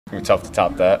It'd be tough to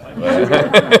top that.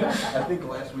 I think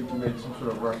last week you made some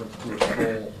sort of reference to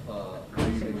a full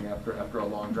leaving after a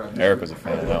long drive. Eric was a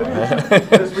fan of that one.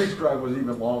 This week's drive was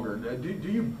even longer. Do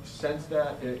you sense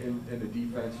that in the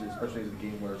defense, especially as the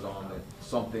game wears on, that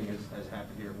something has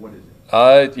happened here? What is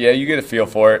it? Yeah, you get a feel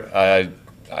for it.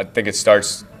 I think it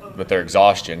starts with their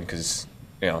exhaustion because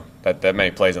that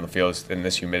many plays on the field in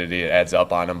this humidity, it adds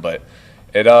up on them. But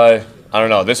I don't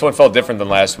know. This one felt different than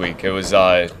last week. It was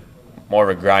more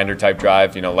of a grinder type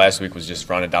drive. Last week was just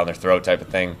running down their throat type of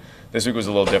thing. This week was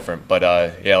a little different. But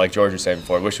yeah, like George was saying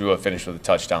before, I wish we would have finished with a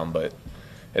touchdown, but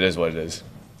it is what it is.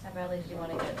 How badly did you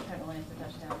want to get Trevor Lawrence a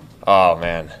touchdown? Oh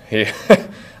man,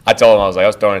 I told him I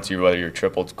was throwing it to you whether you're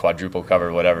triple, quadruple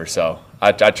cover, whatever. So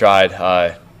I tried.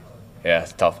 Yeah,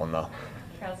 it's a tough one though.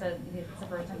 Charles said it's the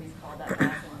first time he's called that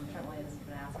pass, and Trevor Lawrence has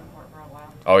been asking for it for a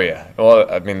while. Oh yeah.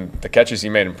 Well, I mean, the catches he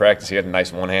made in practice, he had a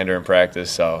nice one-hander in practice,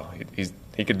 so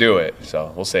he could do it.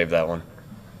 So we'll save that one.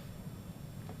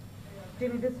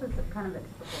 Jimmy, this was kind of a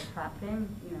typical trap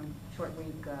game. Short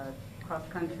week, cross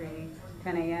country,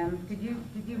 10 a.m. Did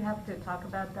you have to talk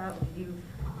about that?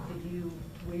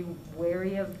 Were you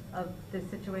wary of this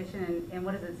situation? And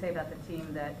what does it say about the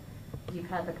team that you've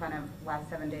had the kind of last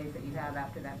 7 days that you have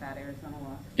after that bad Arizona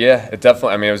loss? Yeah, it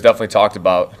definitely. I mean, it was definitely talked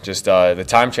about. Just the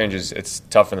time changes. It's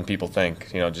tougher than people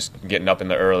think. Just getting up in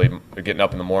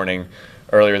the morning,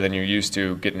 earlier than you're used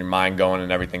to, getting your mind going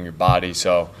and everything, your body.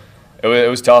 So it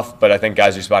was tough, but I think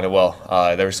guys responded well.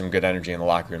 There was some good energy in the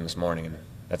locker room this morning, and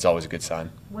that's always a good sign.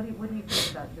 What do you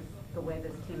think about the way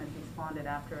this team has responded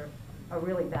after a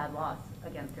really bad loss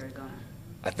against Arizona?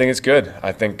 I think it's good.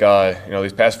 I think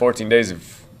these past 14 days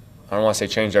have, I don't want to say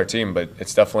changed our team, but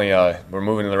it's definitely we're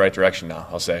moving in the right direction now,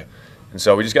 I'll say. And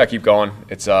so we just got to keep going.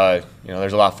 It's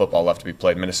there's a lot of football left to be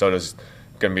played. Minnesota's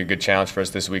going to be a good challenge for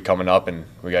us this week coming up, and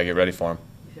we got to get ready for them.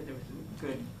 You said there was some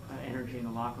good energy in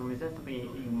the locker room. Is that something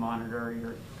you monitor?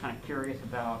 You're kind of curious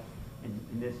about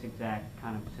in this exact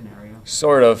kind of scenario?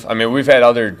 Sort of. I mean, we've had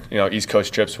other East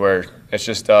Coast trips where it's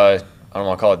just I don't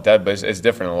want to call it dead, but it's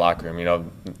different in the locker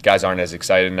room. Guys aren't as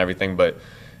excited and everything, but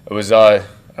it was I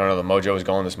don't know, the mojo was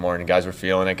going this morning. Guys were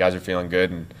feeling it. Guys were feeling good,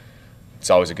 and it's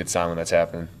always a good sign when that's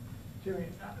happening. Jimmy,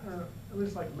 at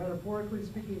least like metaphorically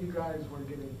speaking, you guys were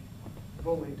getting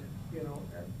bullied,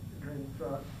 during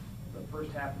the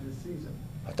first half of the season.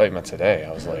 I thought you meant today.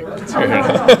 I was like, dude.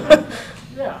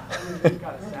 Yeah, I mean, they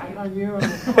got a sack on you, and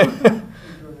you're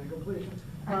doing a completion.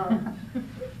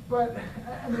 But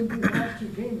I mean, these last two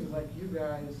games, like you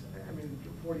guys,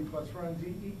 40-plus runs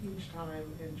each time,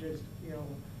 and just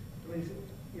at least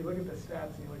you look at the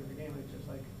stats and you look at the game, it's just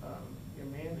like you're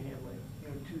manhandling,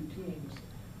 two teams.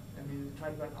 I mean, talk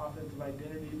about offensive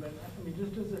identity, but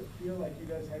just does it feel like you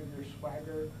guys have your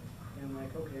swagger and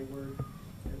like, okay, we're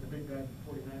the big bad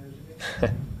 49ers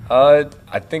again?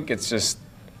 I think it's just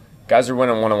guys are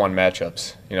winning one-on-one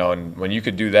matchups, and when you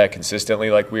could do that consistently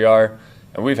like we are,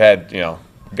 and we've had,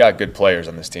 we've got good players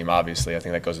on this team, obviously. I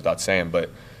think that goes without saying,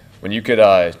 but when you could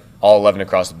all 11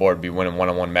 across the board be winning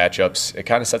one-on-one matchups, it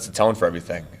kind of sets the tone for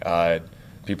everything.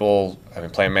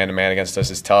 Playing man-to-man against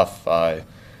us is tough.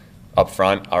 Up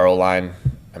front, our O-line,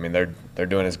 they're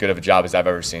doing as good of a job as I've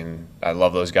ever seen. I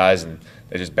love those guys, and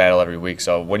they just battle every week.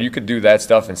 So when you could do that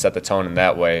stuff and set the tone in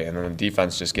that way, and then the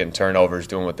defense just getting turnovers,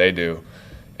 doing what they do,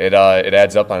 it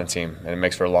adds up on a team, and it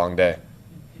makes for a long day.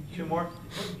 Two more.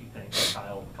 What did you think?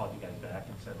 Kyle called you guys back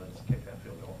and said, let's kick that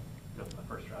field goal in the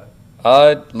first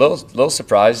drive. Little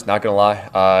surprised, not going to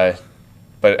lie.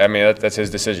 But, that's his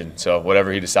decision. So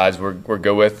whatever he decides, we're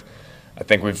good with. I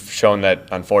think we've shown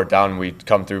that on fourth down we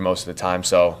come through most of the time.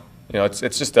 So, it's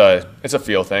just a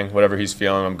feel thing. Whatever he's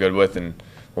feeling, I'm good with, and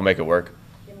we'll make it work.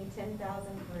 Jimmy, 10,000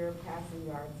 career passing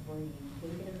yards. Were you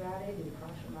thinking about it? Did it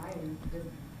cross your mind? And does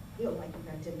it feel like you've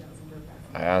got 10,000 career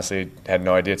passing yards? I honestly had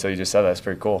no idea until you just said that. That's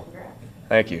pretty cool. Congrats.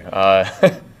 Thank you.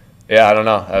 Yeah, I don't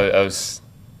know.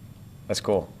 That's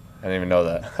cool. I didn't even know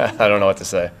that. I don't know what to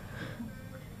say.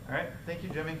 All right. Thank you,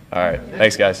 Jimmy. All right.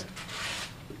 Thanks, guys.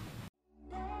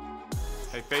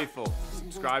 Hey, Faithful,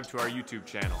 subscribe to our YouTube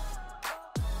channel.